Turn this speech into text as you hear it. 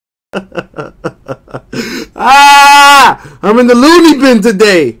I'm in the loony bin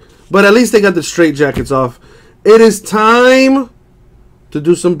today. But at least they got the straight jackets off. It is time to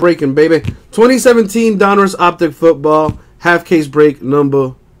do some breaking, baby. 2017 Donruss Optic football. Half case break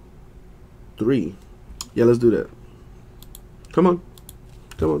number 3. Yeah, let's do that. Come on.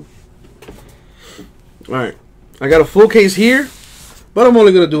 Come on. Alright. I got a full case here, but I'm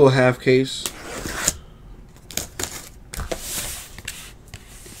only going to do a half case.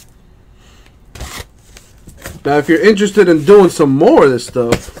 Now, if you're interested in doing some more of this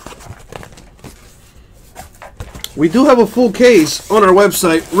stuff, we do have a full case on our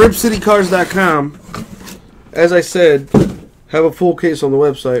website, ripcitycards.com. As I said, have a full case on the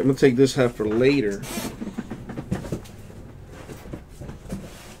website. I'm going to take this half for later.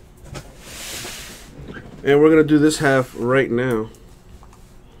 And we're going to do this half right now.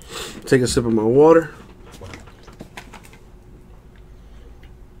 Take a sip of my water.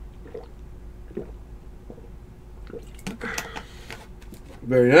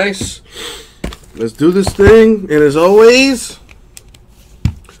 Very nice. Let's do this thing. And as always,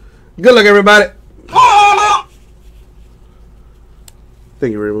 good luck, everybody.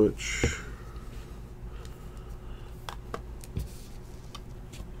 Thank you very much.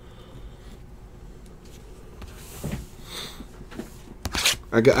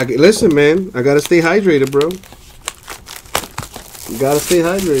 Listen, man. I gotta stay hydrated, bro. You gotta stay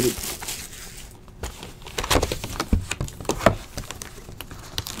hydrated.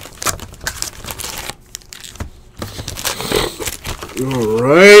 All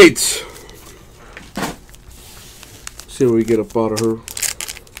right. See what we get up out of her.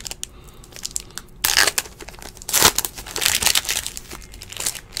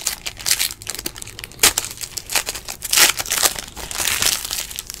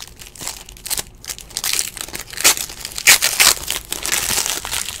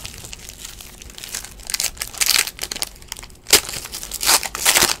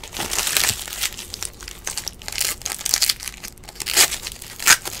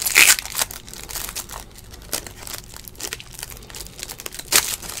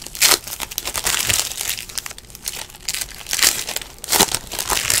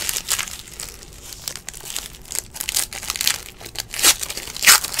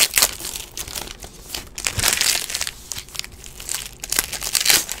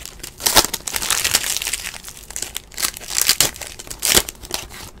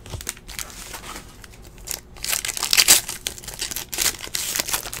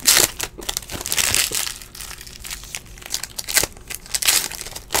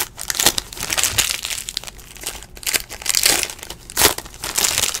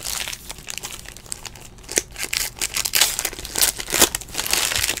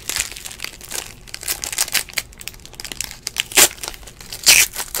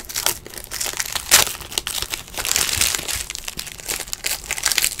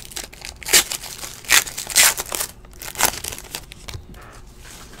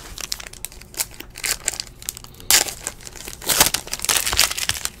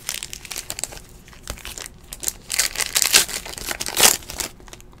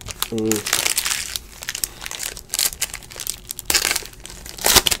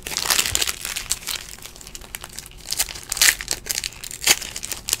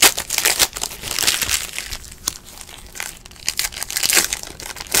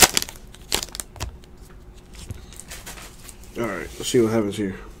 Alright, let's see what happens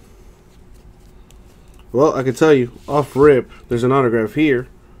here. Well, I can tell you, off rip, there's an autograph here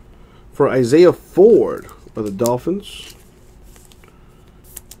for Isaiah Ford of the Dolphins.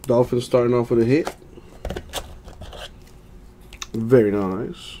 Dolphins starting off with a hit. Very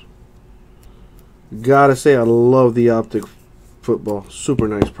nice. Gotta say, I love the Optic football. Super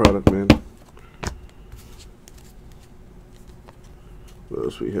nice product, man. What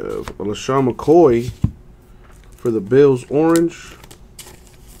else we have? A LaShawn McCoy for the Bills, orange.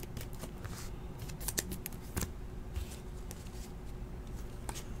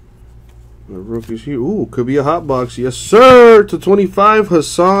 The rookies here. Ooh, could be a hot box. Yes, sir. To 25,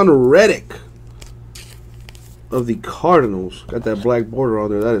 Hassan Reddick of the Cardinals. Got that black border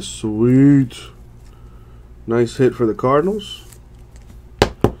on there. That is sweet. Nice hit for the Cardinals.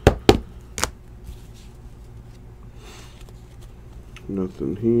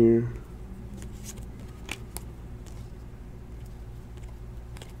 Nothing here.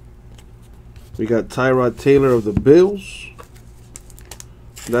 We got Tyrod Taylor of the Bills.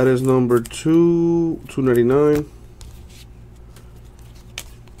 That is number 299.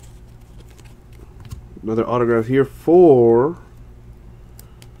 Another autograph here for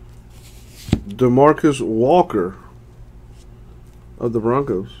DeMarcus Walker of the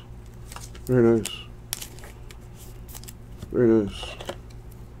Broncos. Very nice. Very nice.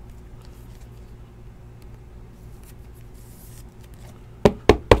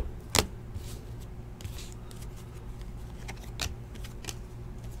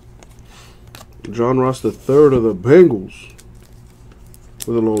 Donruss the third of the Bengals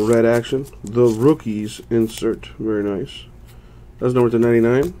with a little red action. The rookies insert. Very nice. That's number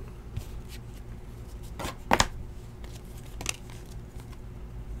 /99.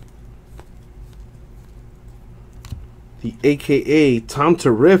 The AKA Tom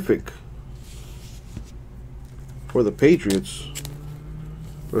Terrific for the Patriots.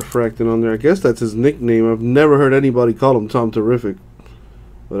 Refracting on there. I guess that's his nickname. I've never heard anybody call him Tom Terrific.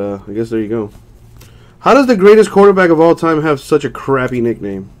 But I guess there you go. How does the greatest quarterback of all time have such a crappy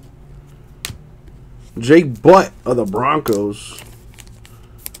nickname? Jake Butt of the Broncos.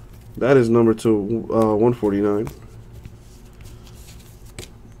 That is number /149.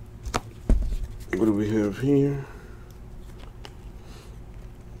 What do we have here?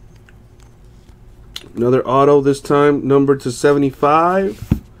 Another auto, this time numbered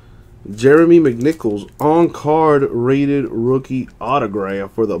 /75. Jeremy McNichols on-card rated rookie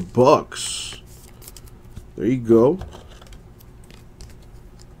autograph for the Bucks. There you go.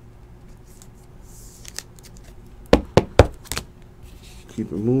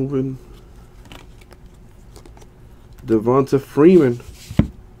 Keep it moving. Devonta Freeman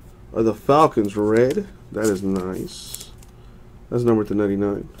of the Falcons, red. That is nice. That's number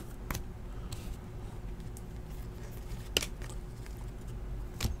 /99.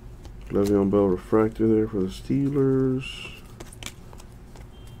 Le'Veon Bell refractor there for the Steelers.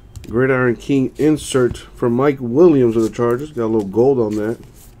 Gridiron King insert from Mike Williams of the Chargers. Got a little gold on that.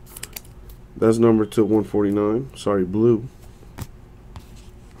 That's number /149. Sorry, blue.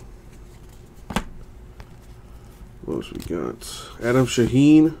 What else we got? Adam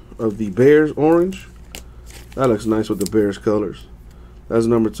Shaheen of the Bears, orange. That looks nice with the Bears colors. That's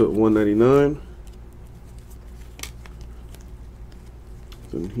number /199.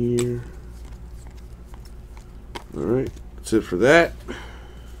 In here. Alright, that's it for that.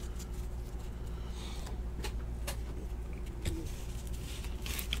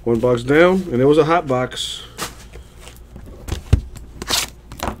 One box down, and it was a hot box.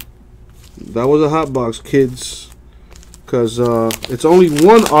 That was a hot box, kids. Because it's only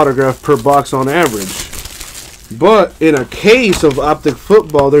one autograph per box on average. But in a case of Optic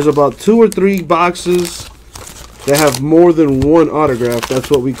football, there's about 2 or 3 boxes that have more than one autograph. That's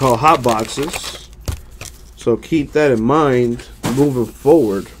what we call hot boxes. So keep that in mind moving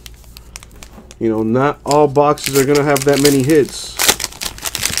forward. You know, not all boxes are going to have that many hits.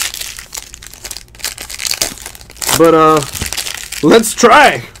 But let's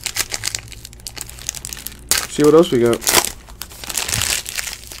try. See what else we got.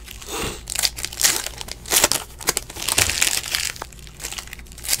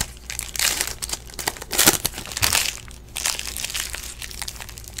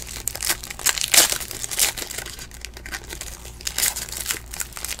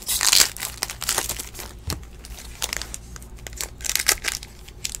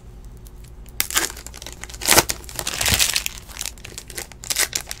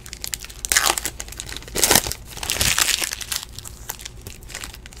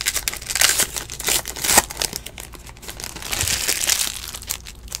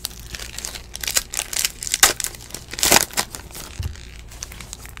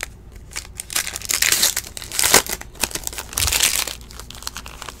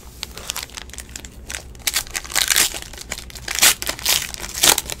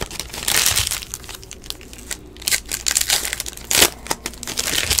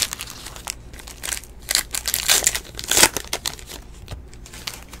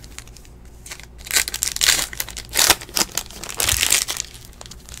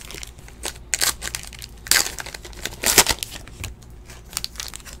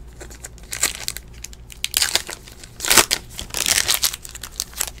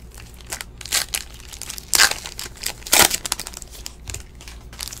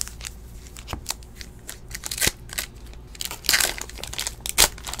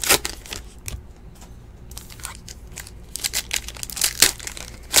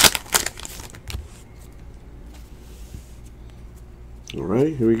 All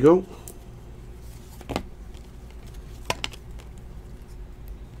right, here we go.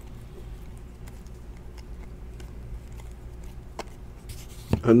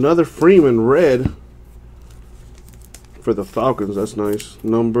 Another Freeman red for the Falcons. That's nice.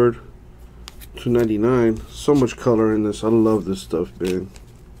 Numbered /299. So much color in this. I love this stuff, man.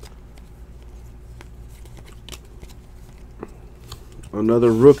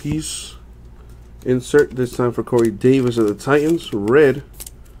 Another rookies insert. This time for Corey Davis of the Titans. Red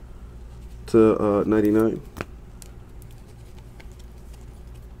to 99.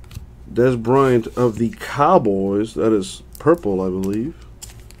 Des Bryant of the Cowboys. That is purple, I believe.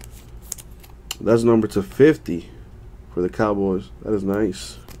 That's numbered to 50 for the Cowboys. That is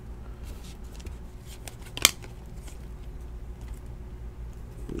nice.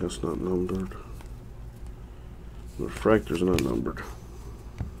 That's not numbered. The refractors are not numbered.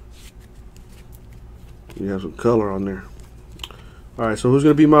 You have some color on there. Alright, so who's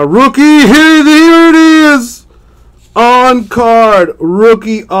going to be my rookie? Here it is! On card,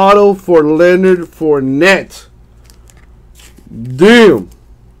 rookie auto for Leonard Fournette. Damn.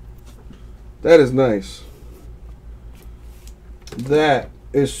 That is nice. That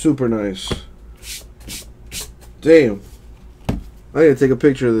is super nice. Damn. I need to take a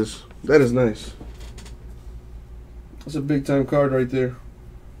picture of this. That is nice. That's a big time card right there.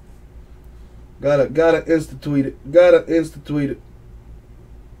 Gotta institute it. Gotta institute it.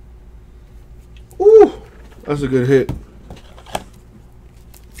 Ooh, that's a good hit.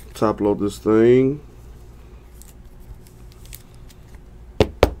 Top load this thing.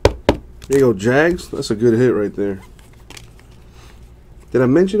 There you go, Jags. That's a good hit right there. Did I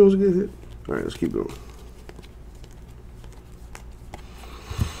mention it was a good hit? All right, let's keep going.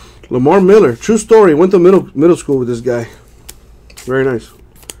 Lamar Miller, true story. Went to middle school with this guy. Very nice.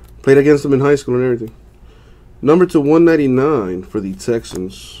 Played against him in high school and everything. Number to 199 for the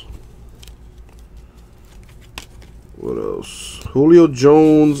Texans. What else? Julio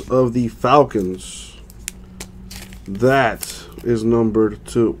Jones of the Falcons. That is numbered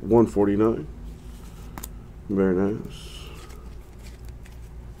to 149. Very nice.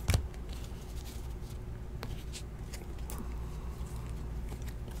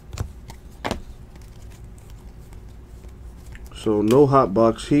 So no hot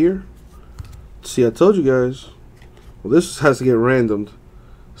box here. See, I told you guys. Well, this has to get randomed.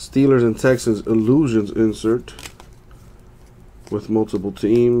 Steelers and Texans illusions insert with multiple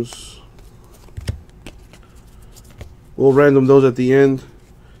teams. We'll random those at the end.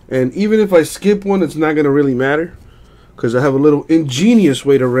 And even if I skip one, it's not going to really matter, because I have a little ingenious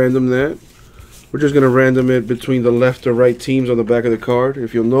way to random that. We're just going to random it between the left or right teams on the back of the card.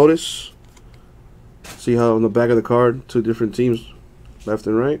 If you'll notice, see how on the back of the card, two different teams, left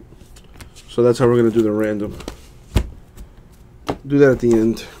and right. So that's how we're going to do the random. Do that at the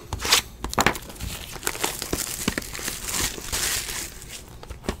end.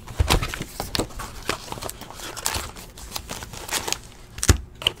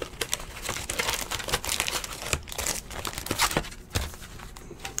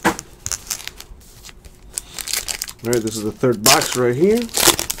 All right, this is the third box right here.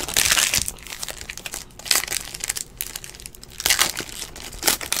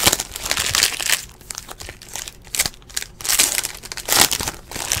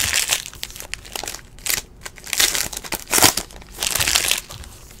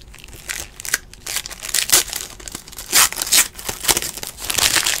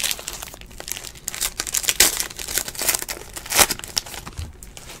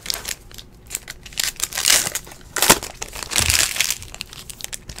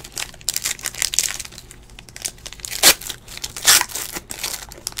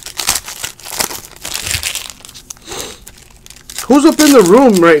 Who's up in the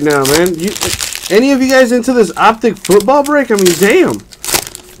room right now, man? Any of you guys into this Optic football break? I mean, damn.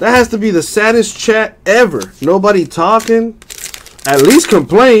 That has to be the saddest chat ever. Nobody talking. At least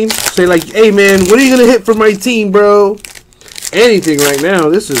complain. Say like, hey, man, what are you going to hit for my team, bro? Anything right now.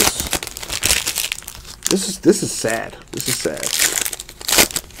 This is sad. This is sad.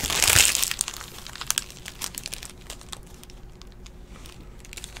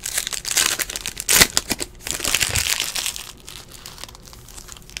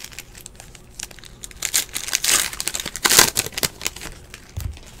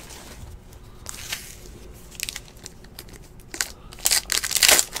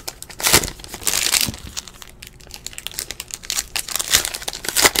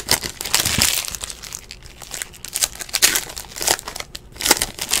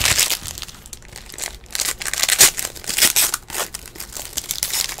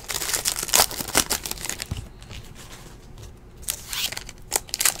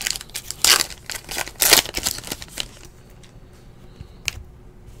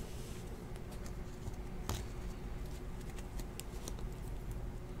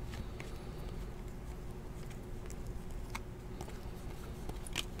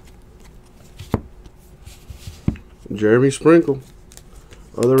 Jeremy Sprinkle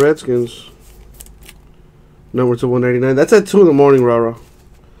of the Redskins. Number to 199. That's at 2 in the morning, Rara.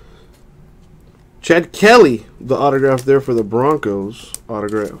 Chad Kelly, the autograph there for the Broncos.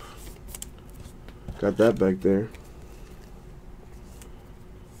 Autograph. Got that back there.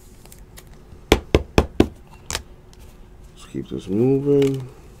 Let's keep this moving.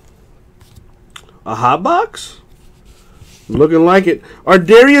 A hot box? Looking like it.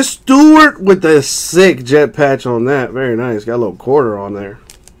 Ardarius Stewart with the sick jet patch on that. Very nice. Got a little quarter on there.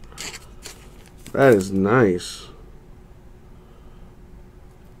 That is nice.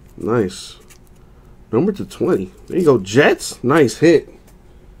 Nice. Number to 20. There you go, Jets. Nice hit.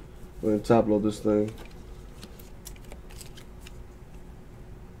 Go ahead and top load this thing.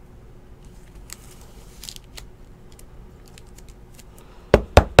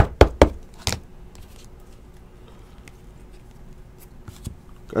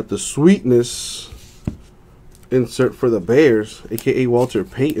 Got the sweetness insert for the Bears, a.k.a. Walter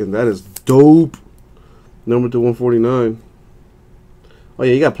Payton. That is dope. Number to 149. Oh,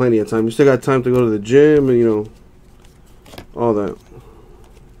 yeah, you got plenty of time. You still got time to go to the gym and, you know, all that.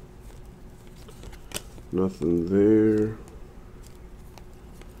 Nothing there.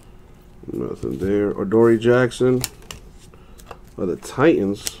 Nothing there. Adoree Jackson. Oh, the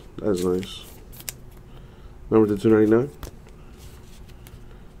Titans. That's nice. Number to 299.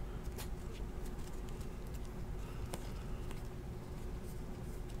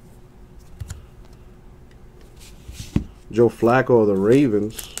 Joe Flacco of the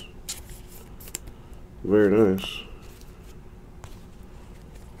Ravens. Very nice.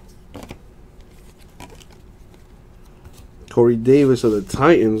 Corey Davis of the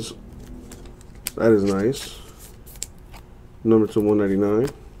Titans. That is nice. Number to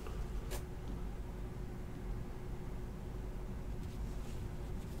 199.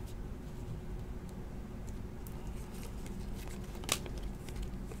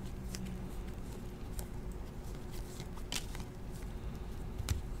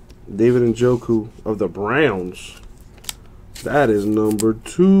 David Njoku of the Browns. That is number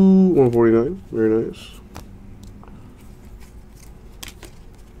 149. Very nice.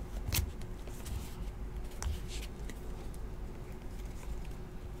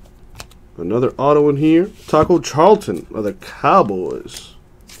 Another auto in here. Taco Charlton of the Cowboys.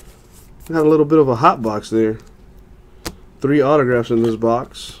 Got a little bit of a hot box there. 3 autographs in this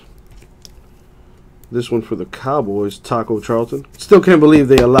box. This one for the Cowboys, Taco Charlton. Still can't believe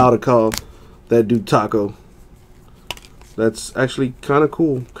they allowed to call that dude Taco. That's actually kind of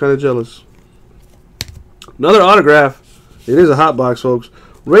cool. Kind of jealous. Another autograph. It is a hot box, folks.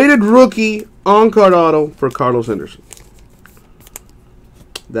 Rated rookie on-card auto for Carlos Henderson.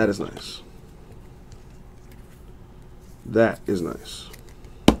 That is nice. That is nice.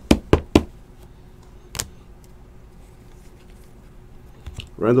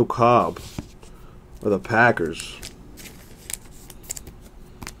 Randall Cobb of the Packers.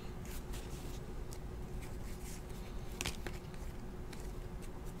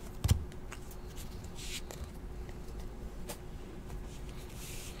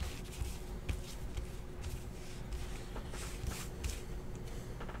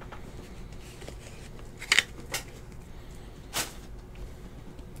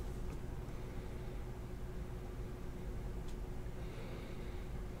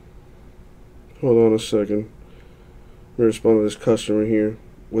 Hold on a second. Let me respond to this customer here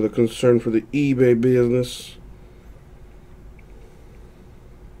with a concern for the eBay business.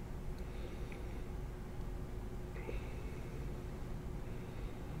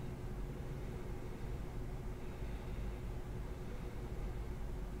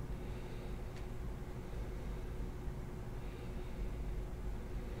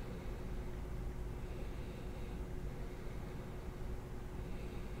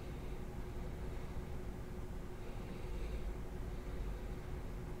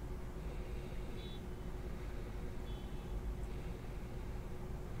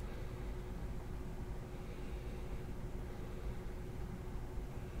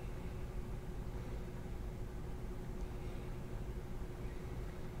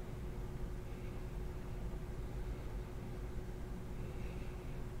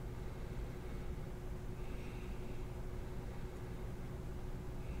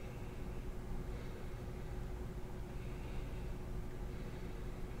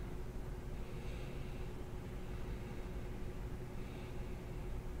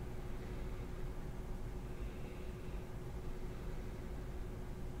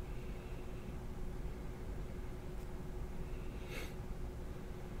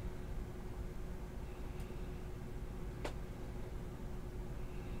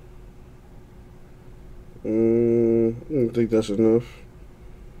 I don't think that's enough.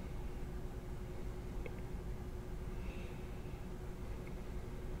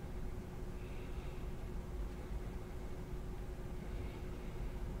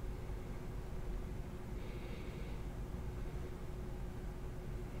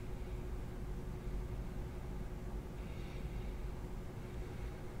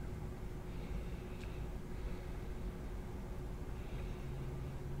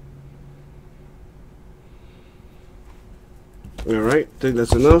 Alright, think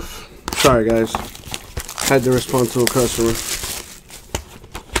that's enough. Sorry, guys. Had to respond to a customer.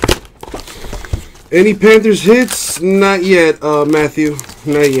 Any Panthers hits? Not yet, Matthew.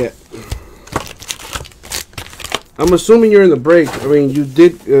 Not yet. I'm assuming you're in the break. I mean, you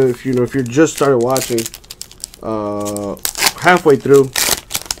did, if you're just started watching, halfway through.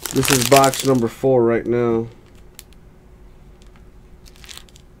 This is box number 4 right now.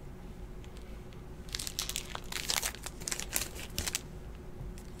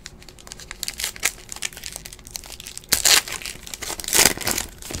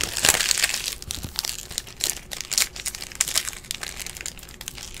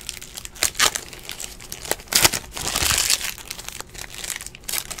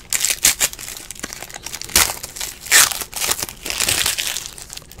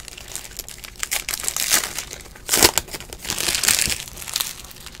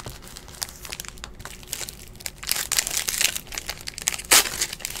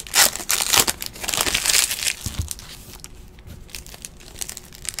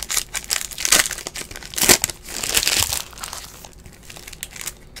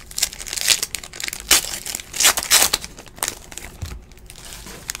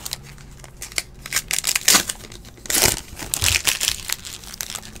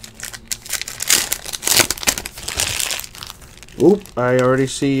 Oop, I already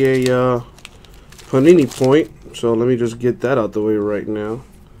see a Panini point, so let me just get that out the way right now.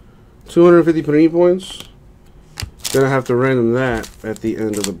 250 Panini points. Gonna have to random that at the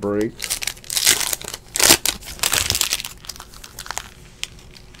end of the break.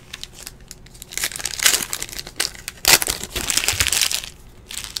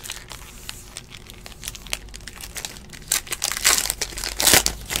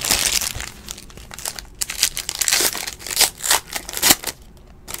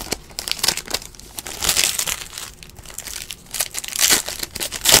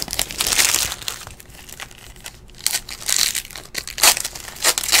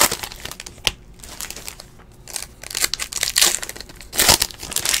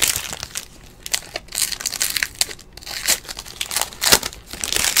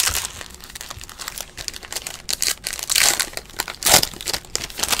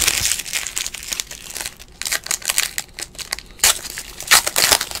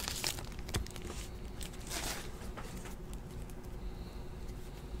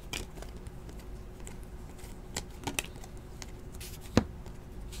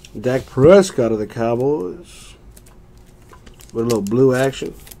 Dak Prescott of the Cowboys with a little blue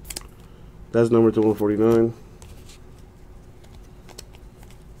action. That's number to 149.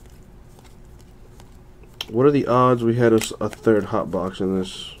 What are the odds we had a third hot box in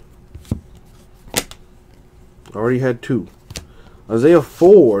this? Already had 2. Isaiah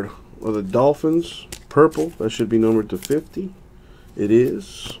Ford of the Dolphins, purple. That should be numbered to 50. It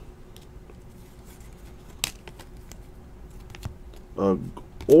is.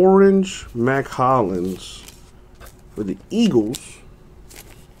 Orange Mac Hollins for the Eagles.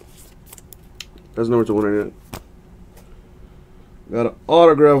 That's number to 199. Got an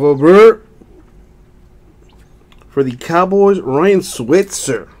autograph over for the Cowboys, Ryan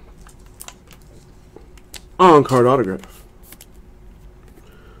Switzer. On-card autograph.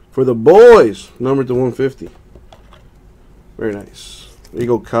 For the boys, number to 150. Very nice. There you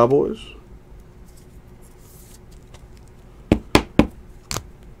go, Cowboys.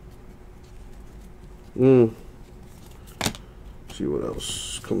 See what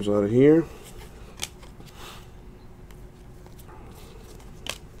else comes out of here.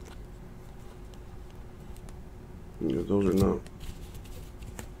 Yeah, those are not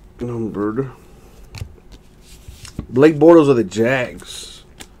numbered. Blake Bortles of the Jags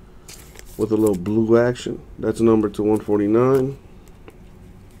with a little blue action. That's numbered to 149.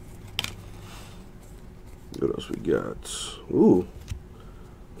 What else we got? Ooh.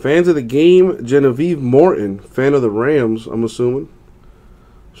 Fans of the game, Genevieve Morton, fan of the Rams, I'm assuming.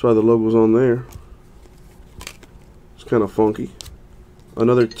 That's why the logo's on there. It's kind of funky.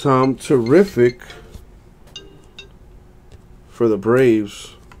 Another Tom Terrific for the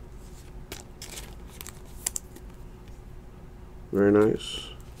Braves. Very nice.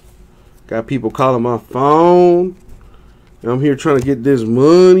 Got people calling my phone. I'm here trying to get this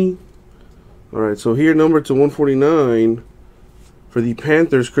money. Alright, so here, number to 149. For the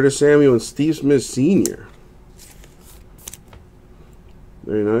Panthers, Curtis Samuel and Steve Smith Sr.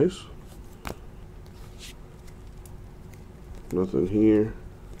 Very nice. Nothing here.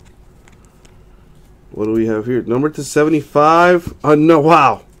 What do we have here? Number to 75. No,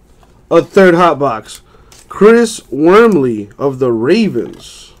 wow. A third hot box. Chris Wormley of the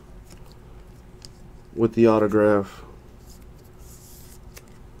Ravens with the autograph.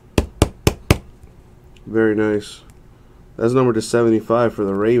 Very nice. That's number to 75 for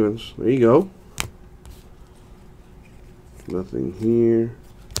the Ravens. There you go. Nothing here.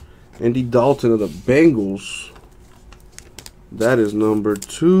 Andy Dalton of the Bengals. That is number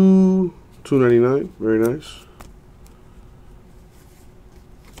 299. Very nice.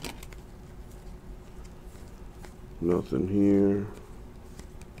 Nothing here.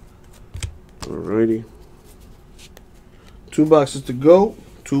 Alrighty. 2 boxes to go.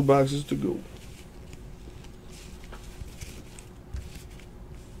 2 boxes to go.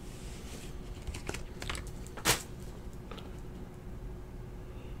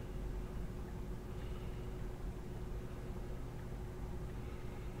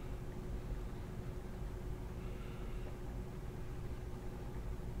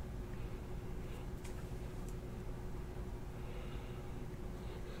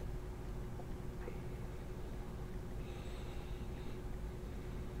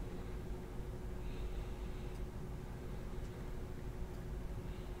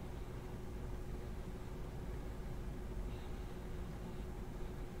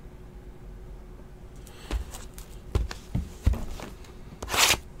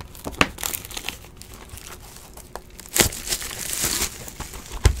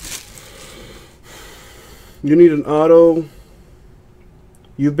 You need an auto.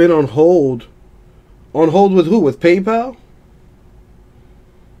 You've been on hold. On hold with who? With PayPal?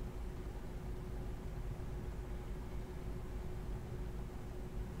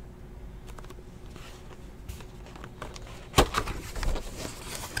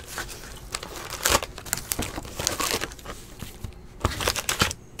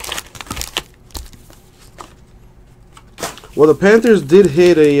 Well, the Panthers did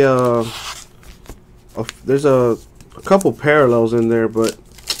hit there's a couple parallels in there, but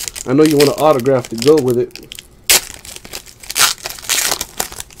I know you want an autograph to go with it.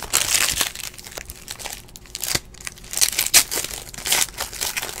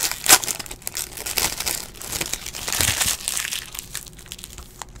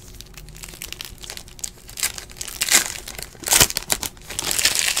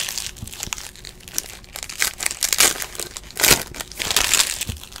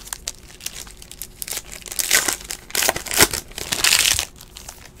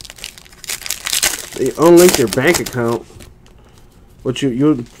 They unlinked your bank account. What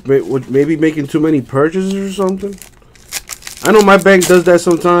you maybe making too many purchases or something? I know my bank does that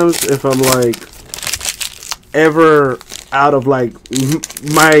sometimes if I'm like ever out of like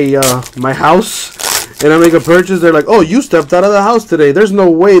my house and I make a purchase. They're like, "Oh, you stepped out of the house today. There's no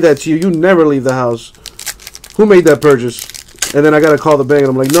way that's you. You never leave the house. Who made that purchase?" And then I gotta call the bank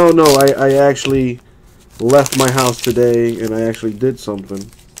and I'm like, "No, I actually left my house today and I actually did something."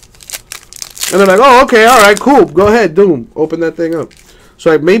 And they're like, "Oh, okay, all right, cool. Go ahead, doom. Open that thing up." So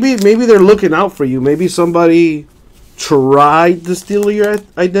like, maybe they're looking out for you. Maybe somebody tried to steal your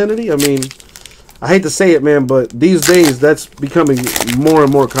identity. I mean, I hate to say it, man, but these days that's becoming more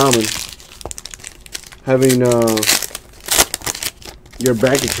and more common. Having your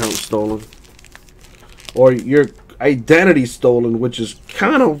bank account stolen or your identity stolen, which is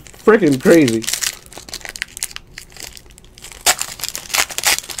kind of freaking crazy.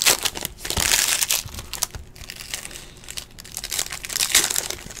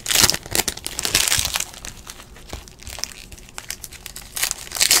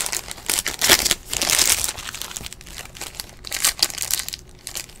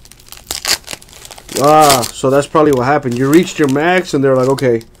 So that's probably what happened. You reached your max, and they're like,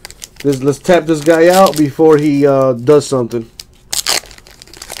 "Okay, let's tap this guy out before he does something."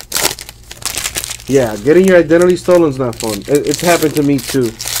 Yeah, getting your identity stolen is not fun. It's happened to me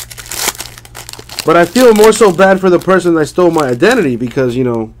too. But I feel more so bad for the person that stole my identity because, you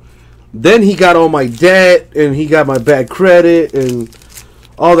know, then he got all my debt and he got my bad credit and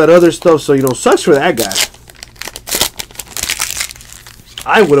all that other stuff. So, you know, sucks for that guy.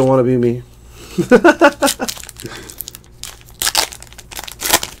 I wouldn't want to be me.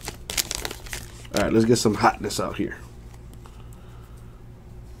 Alright, let's get some hotness out here.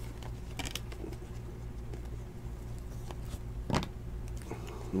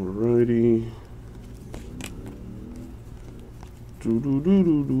 Alrighty.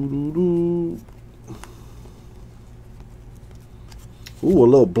 Ooh, a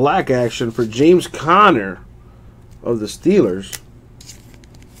little black action for James Conner of the Steelers.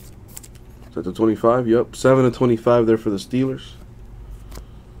 Is that the 25? Yep, 7/25 there for the Steelers.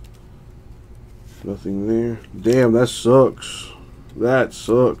 Nothing there. Damn, that sucks. That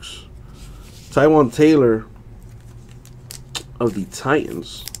sucks. Tyrod Taylor of the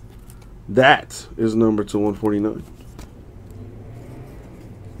Titans. That is number to 149.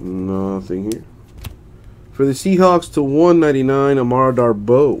 Nothing here. For the Seahawks to 199, Amara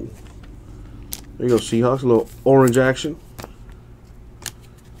Darboh. There you go, Seahawks. A little orange action.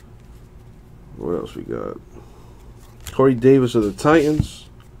 What else we got? Corey Davis of the Titans.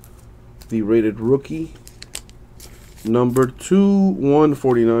 The rated rookie. Number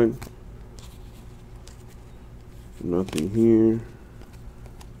 2/149. Nothing here.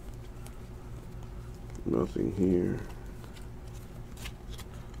 Nothing here.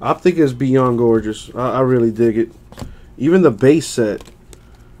 Optic is beyond gorgeous. I really dig it. Even the base set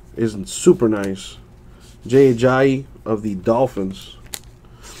is super nice. Jay Ajayi of the Dolphins.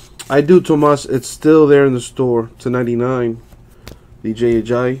 I do, Tomas. It's still there in the store to 99. The Jay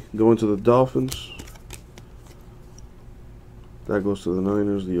Ajayi going to the Dolphins. That goes to the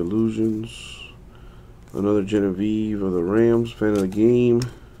Niners. The Illusions. Another Genevieve of the Rams. Fan of the game.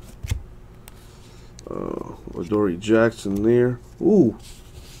 Adoree Jackson there. Ooh.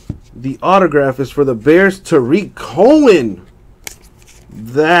 The autograph is for the Bears. Tariq Cohen.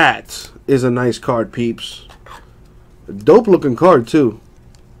 That is a nice card, peeps. A dope looking card, too.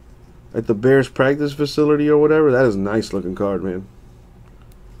 At the Bears practice facility or whatever. That is a nice looking card, man.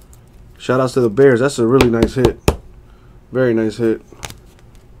 Shout outs to the Bears. That's a really nice hit. Very nice hit.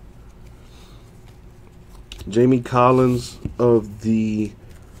 Jamie Collins of the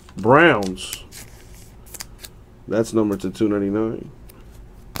Browns. That's numbered to 299.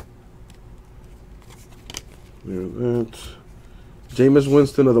 There's that. Jameis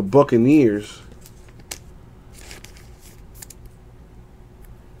Winston of the Buccaneers.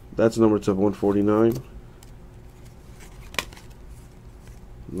 That's numbered to 149.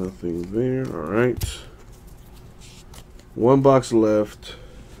 Nothing there. All right. One box left.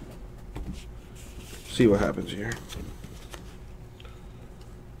 See what happens here.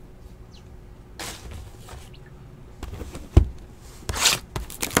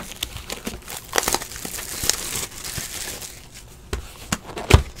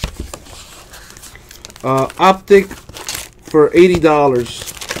 Optic for $80.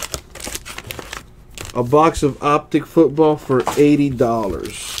 A box of Optic football for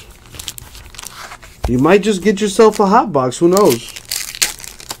 $80. You might just get yourself a hot box. Who knows?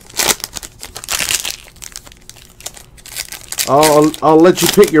 I'll let you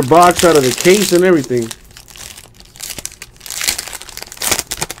pick your box out of the case and everything.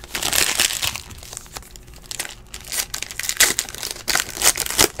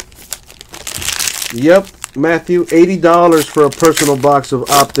 Yep, Matthew, $80 for a personal box of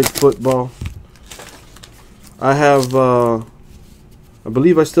Optic football. I have, I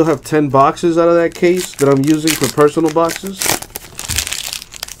believe I still have 10 boxes out of that case that I'm using for personal boxes.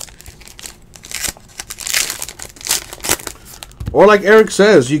 Or like Eric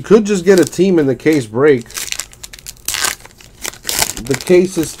says, you could just get a team in the case break. The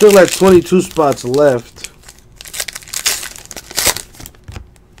case is still at 22 spots left.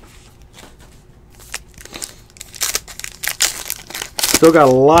 Still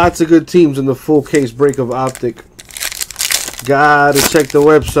got lots of good teams in the full case break of Optic. Gotta check the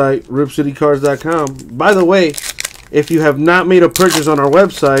website, ripcitycards.com. By the way, if you have not made a purchase on our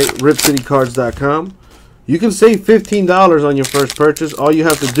website, ripcitycards.com, you can save $15 on your first purchase. All you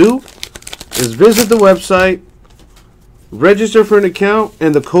have to do is visit the website, register for an account,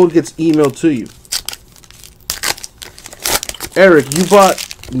 and the code gets emailed to you. Eric, you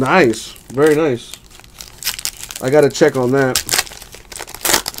bought... Nice. Very nice. I gotta check on that.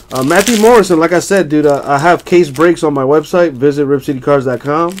 Matthew Morrison, like I said, dude, I have case breaks on my website. Visit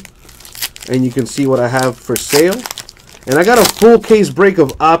ripcitycards.com, and you can see what I have for sale. And I got a full case break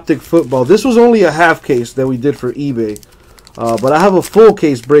of Optic football. This was only a half case that we did for eBay, but I have a full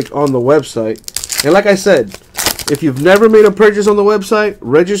case break on the website. And like I said, if you've never made a purchase on the website,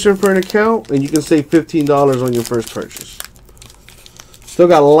 register for an account, and you can save $15 on your first purchase. Still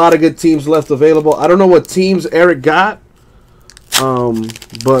got a lot of good teams left available. I don't know what teams Eric got.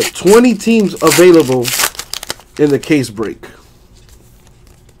 But 20 teams available in the case break.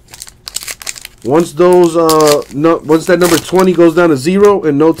 Once those once that number 20 goes down to 0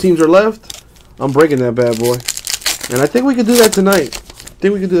 and no teams are left, I'm breaking that bad boy. And I think we could do that tonight.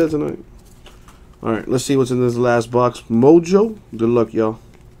 All right, let's see what's in this last box. Mojo. Good luck, y'all.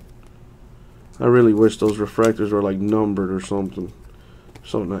 I really wish those refractors were like numbered or something.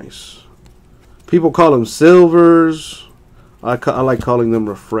 So nice. People call them silvers. I like calling them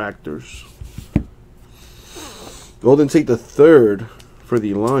refractors. Golden Tate the third for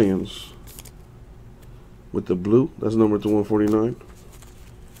the Lions with the blue. That's numbered to 149.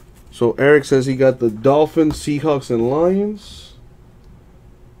 So Eric says he got the Dolphins, Seahawks, and Lions.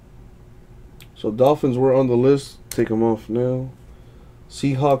 So Dolphins were on the list. Take them off now.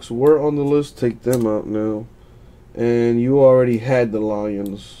 Seahawks were on the list. Take them out now. And you already had the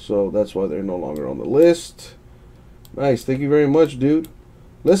Lions, so that's why they're no longer on the list. Nice. Thank you very much, dude.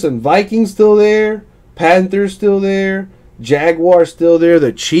 Listen, Vikings still there. Panthers still there. Jaguars still there.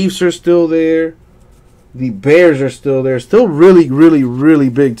 The Chiefs are still there. The Bears are still there. Still really, really, really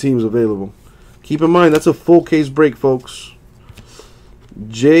big teams available. Keep in mind, that's a full case break, folks.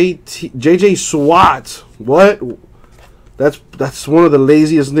 JJ SWAT. What? That's one of the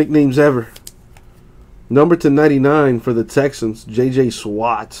laziest nicknames ever. Number to 99 for the Texans. JJ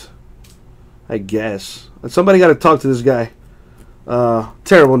SWAT. I guess. And somebody got to talk to this guy.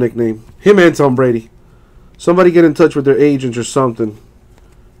 Terrible nickname. Him and Tom Brady. Somebody get in touch with their agents or something.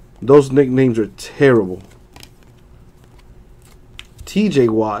 Those nicknames are terrible. TJ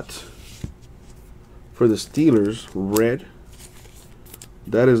Watt for the Steelers. Red.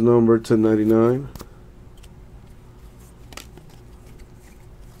 That is number to 99.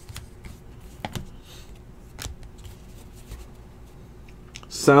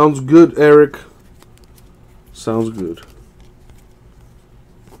 Sounds good, Eric. Sounds good.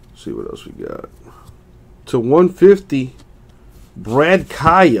 Let's see what else we got. To 150, Brad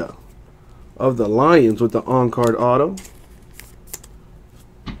Kaya of the Lions with the on-card auto.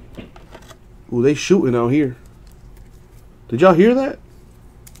 Ooh, they shooting out here. Did y'all hear that?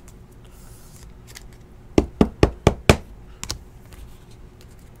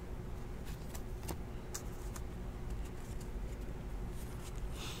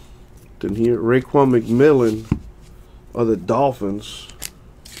 Didn't hear Raekwon McMillan of the Dolphins.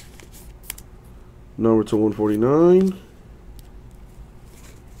 Number to 149.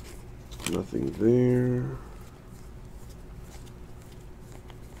 Nothing there.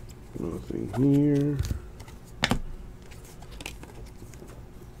 Nothing here.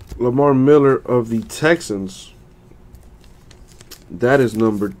 Lamar Miller of the Texans. That is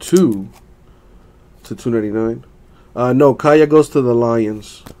number 2 to 299. No, Kaya goes to the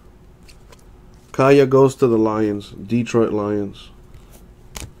Lions. Kaya goes to the Lions. Detroit Lions.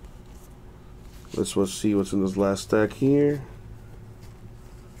 Let's see what's in this last stack here.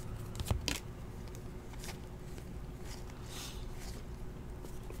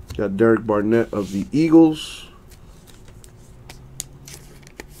 Got Derek Barnett of the Eagles.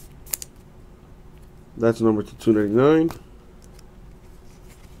 That's number to 299.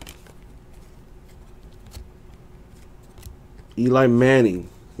 Eli Manning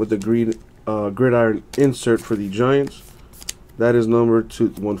with the gridiron insert for the Giants. That is number to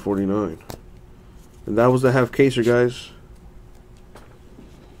 149. And that was the half caser, guys.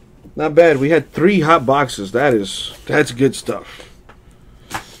 Not bad. We had 3 hot boxes. That's good stuff.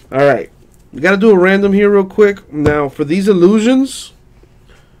 All right, we got to do a random here real quick. Now, for these illusions,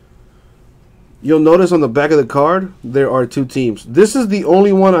 you'll notice on the back of the card, there are 2 teams. This is the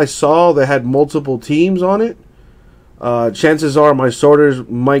only one I saw that had multiple teams on it. Chances are my sorters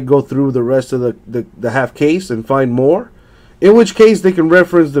might go through the rest of the half case and find more. In which case, they can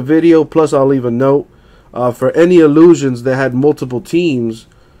reference the video, plus I'll leave a note. For any illusions that had multiple teams,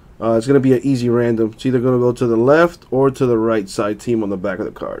 it's going to be an easy random. It's either going to go to the left or to the right side team on the back of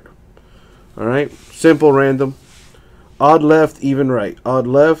the card. All right, simple random. Odd left, even right. Odd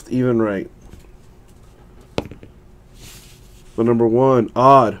left, even right. So number 1,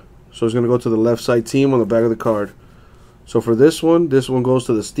 odd. So it's going to go to the left side team on the back of the card. So for this one goes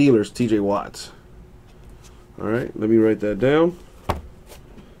to the Steelers, TJ Watt. All right, let me write that down.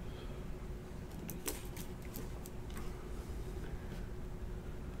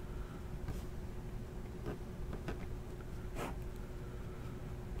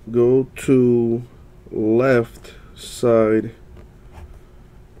 Go to left side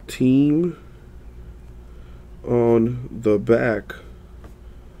team on the back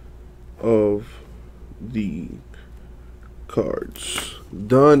of the cards.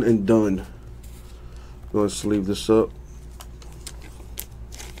 Done and done. Let's sleeve this up.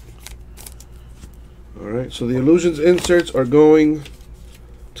 Alright, so the illusions inserts are going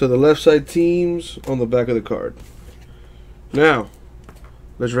to the left side teams on the back of the card. Now,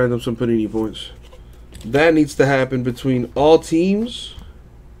 let's random some Panini points. That needs to happen between all teams.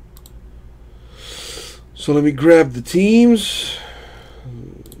 So let me grab the teams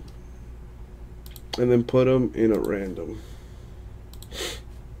and then put them in a random.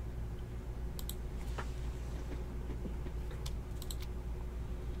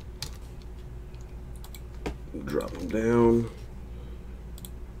 Drop them down.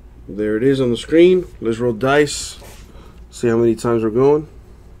 There it is on the screen. Let's roll dice. See how many times we're going.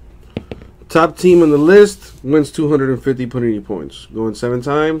 Top team on the list wins 250 Panini points. Going 7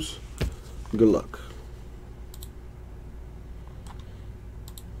 times. Good luck.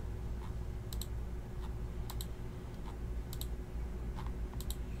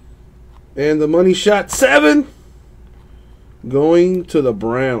 And the money shot 7 going to the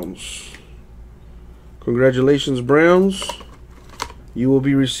Browns. Congratulations, Browns. You will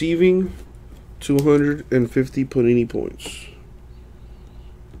be receiving 250 Panini points.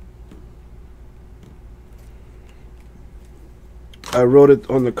 I wrote it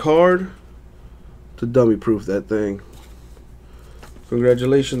on the card to dummy proof that thing.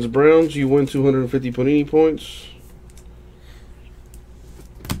 Congratulations, Browns. You win 250 Panini points.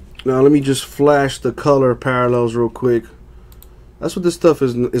 Now let me just flash the color parallels real quick. That's what this stuff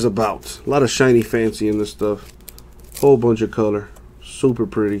is about. A lot of shiny fancy in this stuff. Whole bunch of color. Super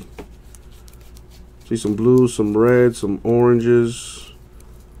pretty. See some blues, some reds, some oranges,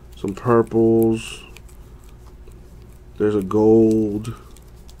 some purples. There's a gold.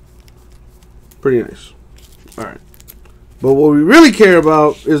 Pretty nice. Alright. But what we really care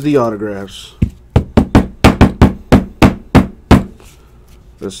about is the autographs.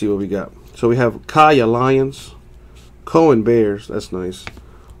 Let's see what we got. So we have Kaya Lions, Cohen Bears, that's nice.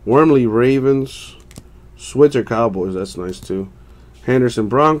 Wormley Ravens, Switzer Cowboys, that's nice too. Henderson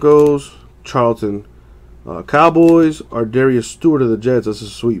Broncos, Charlton Cowboys, Ardarius Stewart of the Jets, that's a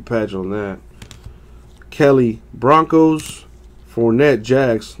sweet patch on that. Kelly Broncos, Fournette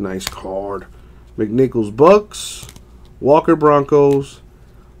Jags, nice card. McNichols Bucks, Walker Broncos,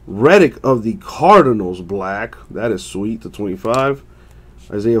 Reddick of the Cardinals black, that is sweet, to 25.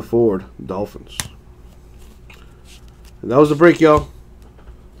 Isaiah Ford, Dolphins. And that was the break, y'all.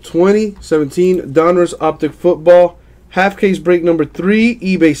 2017 Donruss Optic Football. Half case break number 3,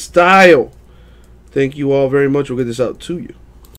 eBay style. Thank you all very much. We'll get this out to you.